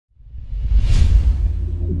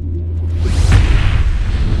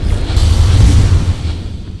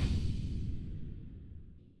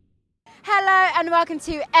welcome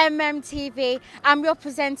to MMTV. I'm your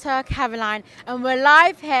presenter, Caroline, and we're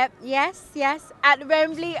live here, yes, at the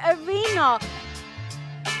Wembley Arena.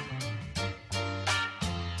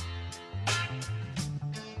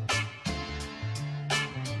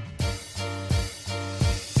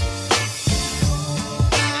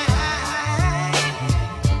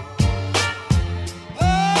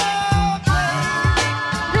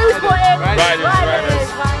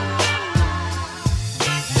 Riders.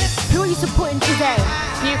 Who are you supporting today?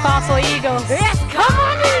 Newcastle Eagles. Yes, come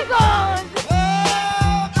on Eagles!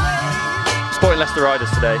 Supporting Leicester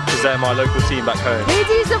Riders today because they're my local team back home. Who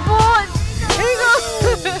do you support?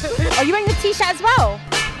 Eagles! Are you wearing the t-shirt as well?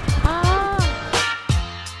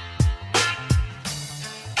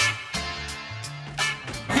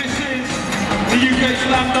 This is the UK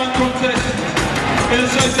Slam Dunk Contest in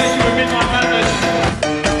association with Midnight Madness.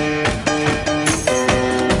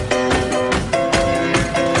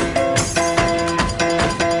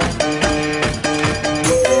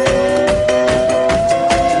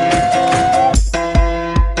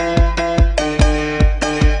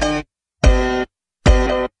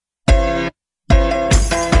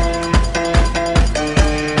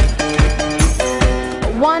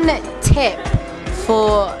 One tip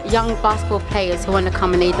for young basketball players who want to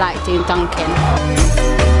come and they like doing dunking.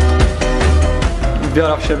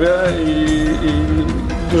 Wiara w siebie i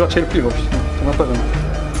duża cierpliwość, to na pewno.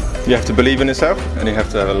 You have to believe in yourself and you have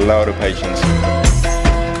to have a lot of patience.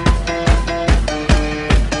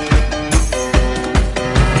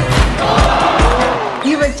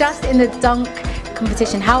 You were just in the dunk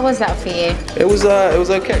competition. How was that for you? It was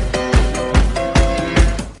okay.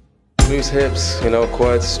 Loose hips,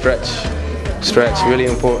 quads, stretch. Stretch, really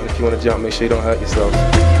important if you want to jump, make sure you don't hurt yourself.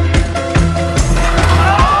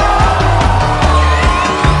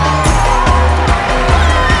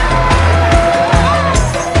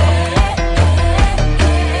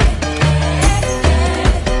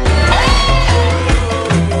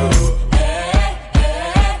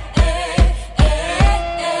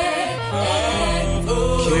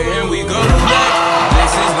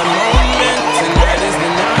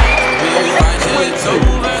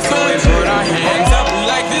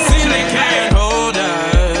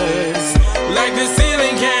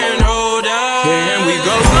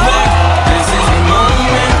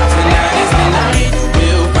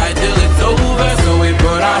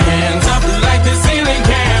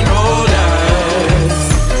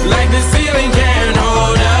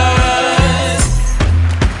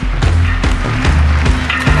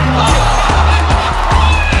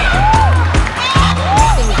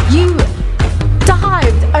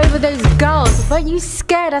 Weren't you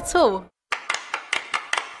scared at all?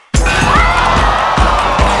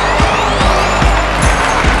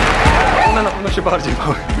 One na pewno się bardziej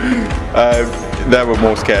bał. They were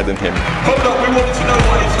more scared than him. Hold up, we wanted to know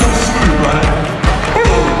why it's called smooth, right?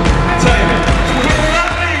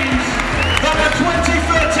 That means that the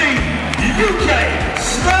 2013 UK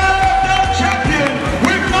Slam Dunk Champion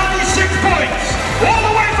with 96 points, all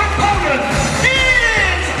the way from Poland,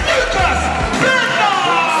 is Lucas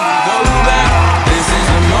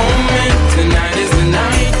Tonight is the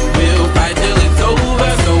night, we'll fight till it's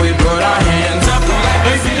over, so we put our hands up like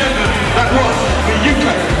ladies and gentlemen, that was the UK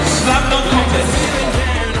Slam Dunk Contest.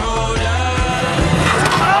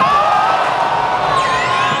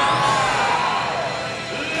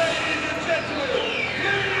 Ladies and gentlemen,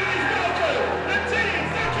 please welcome the teams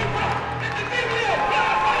that keep up in the BBL.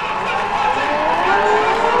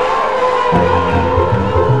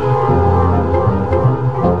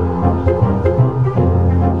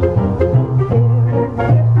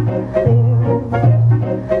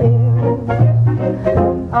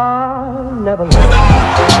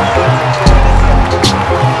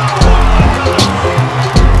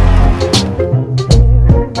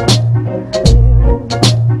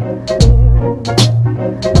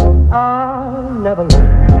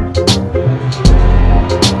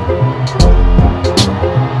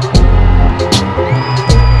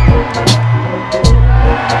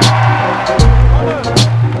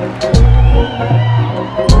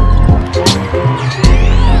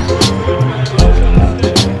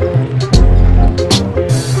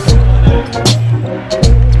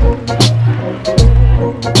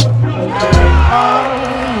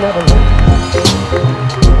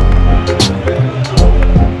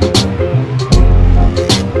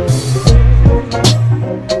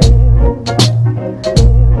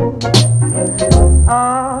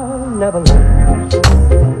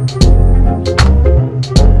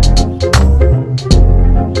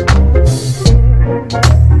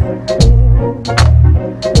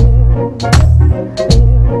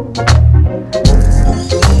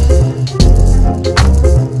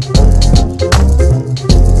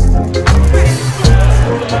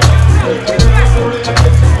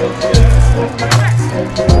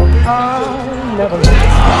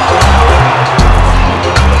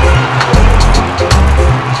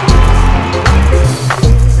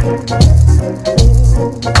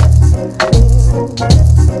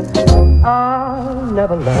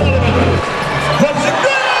 never left.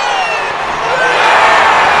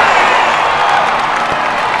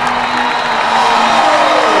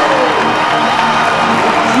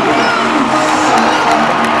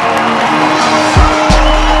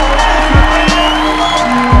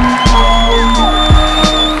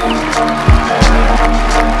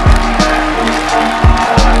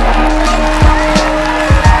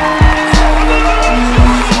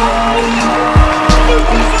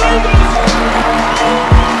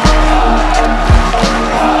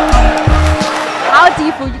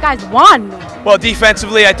 You guys won. Well,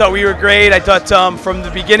 defensively, I thought we were great. I thought from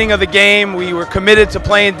the beginning of the game, we were committed to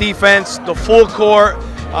playing defense, the full court.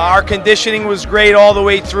 Our conditioning was great all the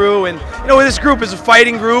way through. And, you know, this group is a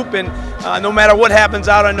fighting group, and no matter what happens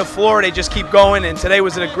out on the floor, they just keep going. And today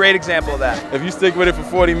was a great example of that. If you stick with it for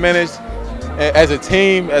 40 minutes, as a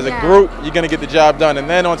team, as a group, you're going to get the job done. And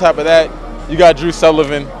then on top of that, you got Drew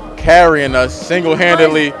Sullivan carrying us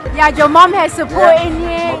single-handedly. Yeah, your mom has supporting you.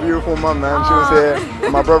 My beautiful mom, man, she was here.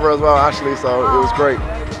 And my brother as well, Ashley, so it was great.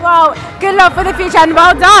 Well, good luck for the future and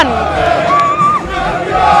well done.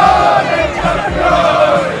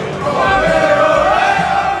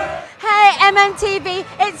 Hey MMTV,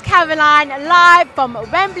 it's Caroline live from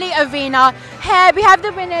Wembley Arena. Here we have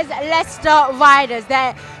the winners, Leicester Riders.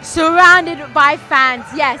 They're surrounded by fans.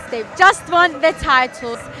 Yes, they've just won the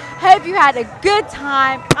titles. Hope you had a good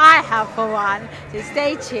time. I have for one. So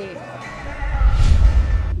stay tuned.